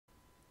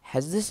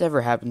Has this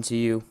ever happened to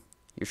you?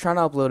 You're trying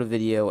to upload a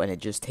video and it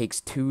just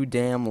takes too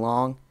damn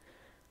long?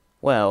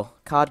 Well,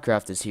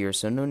 Codcraft is here,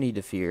 so no need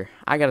to fear.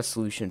 I got a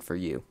solution for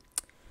you.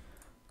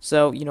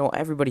 So,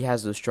 everybody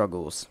has those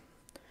struggles.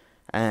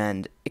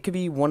 And it could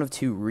be one of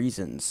two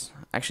reasons.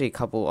 Actually, a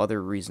couple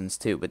other reasons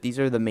too, but these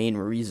are the main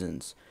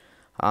reasons.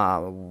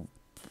 Uh,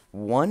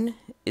 One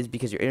is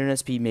because your internet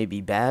speed may be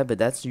bad, but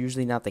that's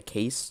usually not the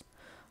case.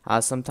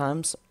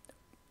 Sometimes,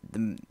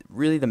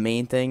 really the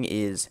main thing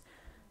is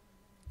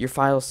your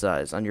file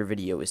size on your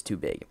video is too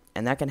big.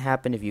 And that can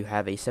happen if you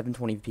have a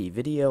 720p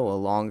video, a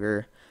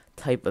longer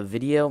type of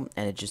video,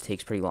 and it just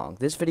takes pretty long.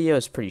 This video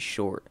is pretty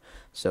short,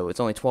 so it's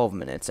only 12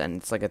 minutes,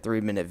 and it's like a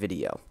 3-minute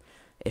video.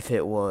 If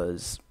it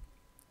was,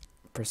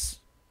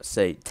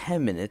 say,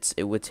 10 minutes,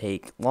 it would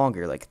take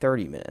longer, like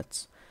 30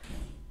 minutes.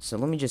 So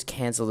let me just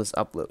cancel this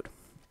upload.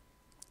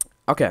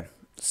 Okay,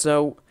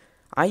 so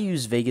I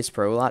use Vegas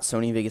Pro a lot,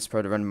 Sony Vegas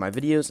Pro, to render my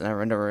videos, and I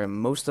render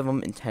most of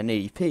them in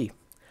 1080p.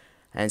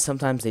 And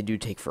sometimes they do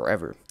take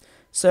forever.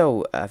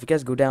 So, if you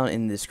guys go down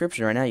in the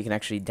description right now, you can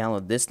actually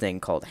download this thing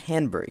called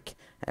HandBreak.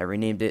 I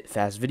renamed it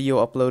Fast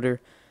Video Uploader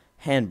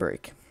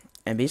HandBreak.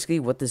 And basically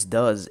what this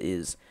does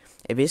is,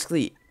 it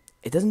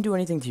doesn't do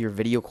anything to your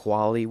video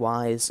quality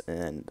wise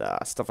and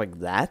stuff like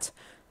that.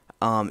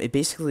 It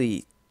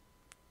basically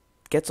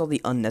gets all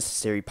the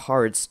unnecessary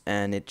parts,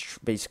 and it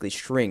basically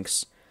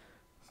shrinks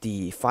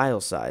the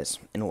file size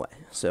in a way.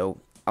 So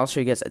I'll show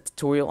you guys a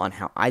tutorial on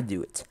how I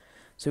do it.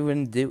 So we're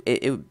gonna do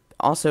it.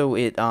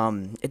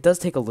 It does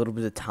take a little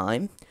bit of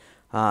time.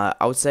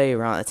 I would say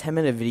around a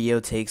 10-minute video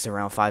takes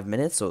around 5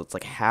 minutes, so it's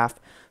like half.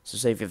 So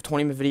say if you have a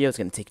 20-minute video, it's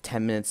gonna take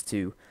 10 minutes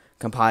to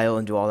compile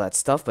and do all that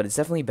stuff. But it's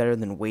definitely better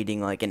than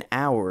waiting like an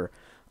hour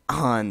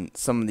on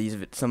some of these.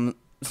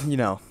 You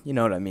know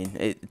what I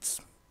mean.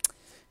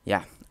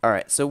 Yeah. All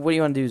right. So what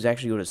you want to do is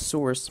actually go to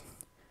Source,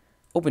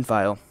 Open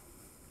File.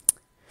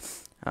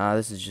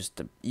 This is just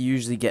to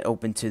usually get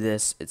open to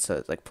this. It's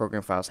like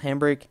Program Files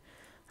HandBreak.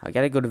 I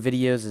gotta go to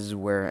videos. This is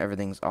where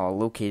everything's all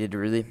located,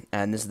 really.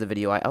 And this is the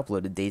video I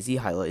uploaded, Daisy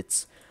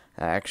Highlights.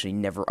 I actually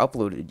never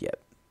uploaded yet.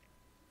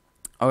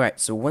 Alright,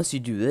 so once you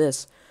do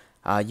this,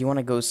 you want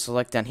to go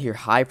select down here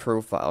High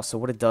Profile. So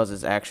what it does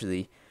is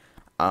actually,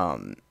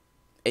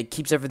 it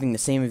keeps everything the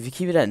same. If you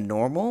keep it at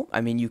normal, I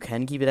mean, you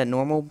can keep it at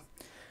normal,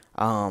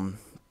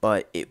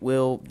 but it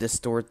will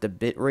distort the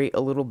bit rate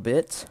a little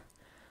bit.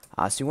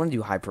 So you want to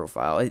do High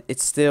Profile. It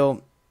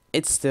still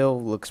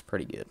looks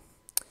pretty good.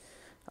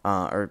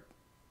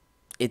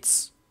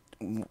 It's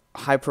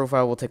High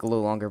Profile will take a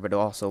little longer, but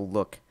it'll also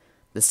look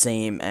the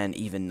same and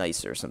even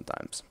nicer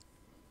sometimes.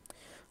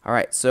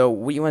 Alright, so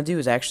what you want to do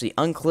is actually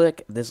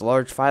unclick this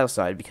large file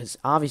size, because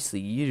obviously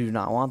you do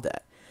not want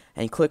that.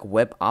 And click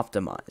Web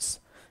Optimize.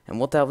 And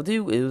what that will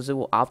do is it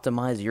will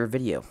optimize your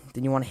video.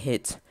 Then you want to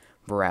hit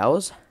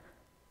Browse.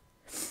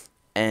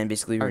 And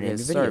basically rename your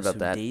video. Sorry about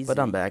that, but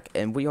I'm back.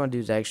 And what you want to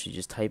do is actually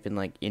just type in,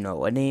 like,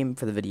 a name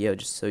for the video,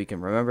 just so you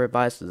can remember it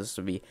by. So this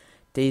will be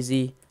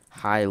Daisy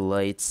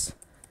Highlights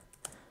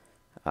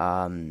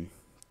 2,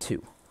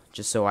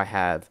 just so I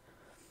have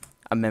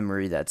a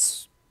memory.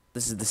 This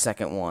is the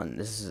second one.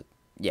 This is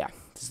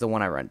the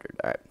one I rendered.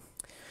 All right,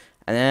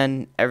 and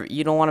then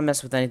you don't want to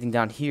mess with anything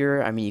down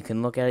here. I mean, you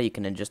can look at it, you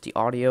can adjust the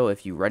audio.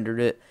 If you rendered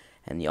it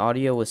and the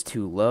audio was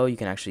too low, you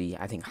can actually,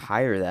 I think,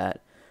 higher that,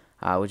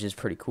 which is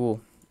pretty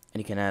cool. And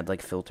you can add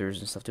like filters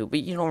and stuff to it, but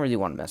you don't really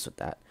want to mess with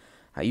that.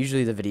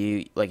 Usually the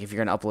video, like if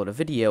you're gonna upload a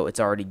video, it's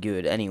already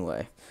good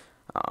anyway.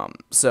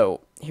 So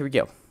here we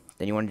go.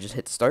 Then you want to just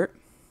hit start.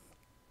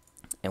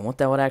 And what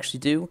that would actually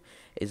do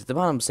is at the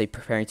bottom say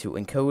preparing to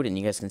encode, and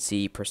you guys can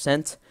see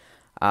 %.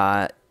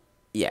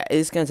 Yeah,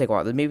 it's going to take a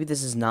while. Maybe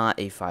this is not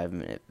a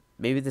 5-minute.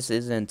 Maybe this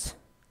isn't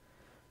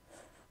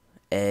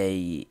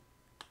a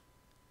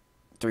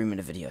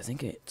 3-minute video. I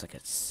think it's like a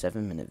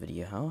 7-minute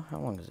video. How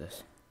long is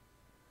this?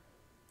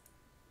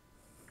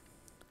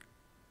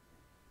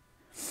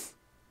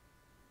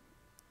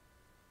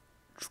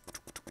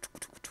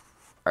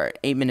 Alright,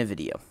 8-minute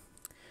video.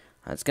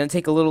 It's going to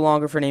take a little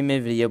longer for an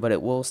 8-minute video, but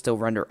it will still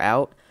render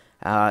out.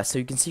 So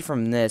you can see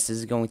from this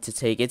is going to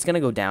take, it's going to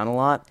go down a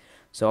lot.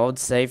 So I would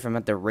say from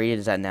at the rate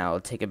it's at now,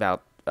 it'll take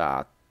about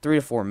 3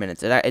 to 4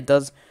 minutes. It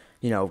does,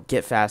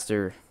 get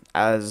faster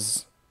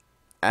as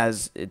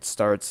it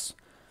starts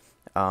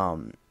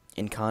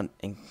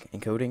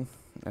encoding.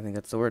 I think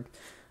that's the word.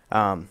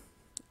 And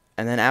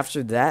then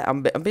after that,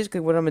 I'm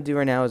basically what I'm going to do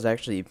right now is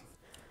actually,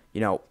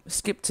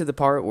 skip to the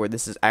part where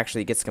this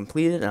actually gets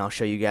completed, and I'll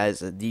show you guys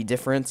the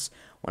difference.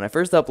 When I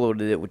first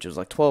uploaded it, which was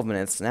like 12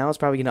 minutes, now it's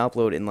probably going to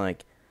upload in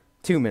like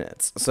 2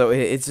 minutes. So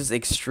it's just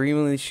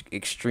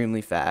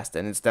extremely fast,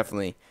 and it's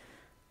definitely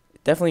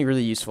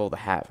really useful to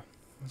have.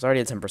 It's already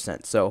at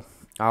 10%, so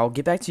I'll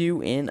get back to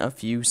you in a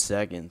few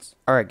seconds.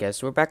 Alright guys,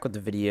 so we're back with the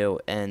video,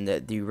 and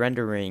the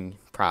rendering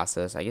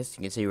process, I guess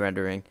you can say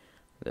rendering,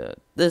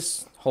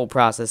 this whole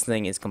process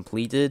thing is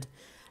completed,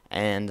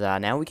 and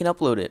now we can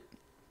upload it.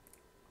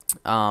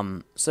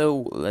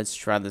 So let's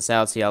try this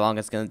out, see how long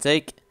it's going to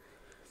take.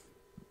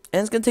 And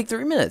it's going to take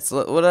 3 minutes.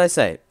 What did I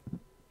say?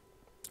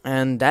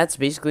 And that's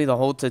basically the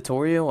whole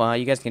tutorial.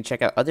 You guys can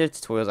check out other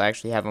tutorials I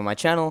actually have on my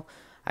channel.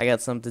 I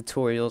got some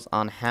tutorials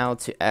on how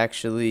to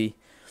actually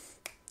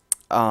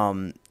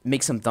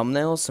make some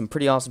thumbnails, some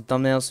pretty awesome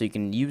thumbnails. So you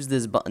can use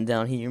this button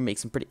down here, make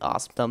some pretty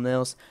awesome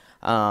thumbnails.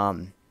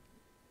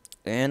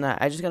 And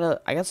I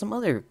got some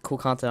other cool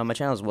content on my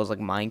channel as well as like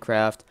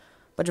Minecraft, a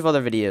bunch of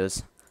other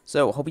videos.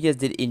 So hope you guys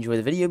did enjoy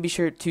the video. Be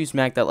sure to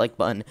smack that like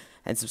button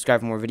and subscribe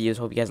for more videos.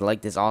 Hope you guys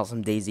like this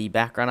awesome DayZ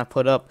background I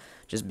put up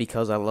just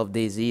because I love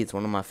DayZ. It's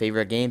one of my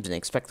favorite games and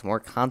expect more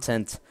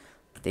content.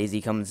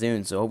 DayZ coming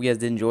soon. So hope you guys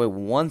did enjoy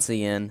once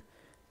again.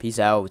 Peace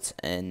out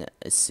and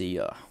see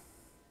ya.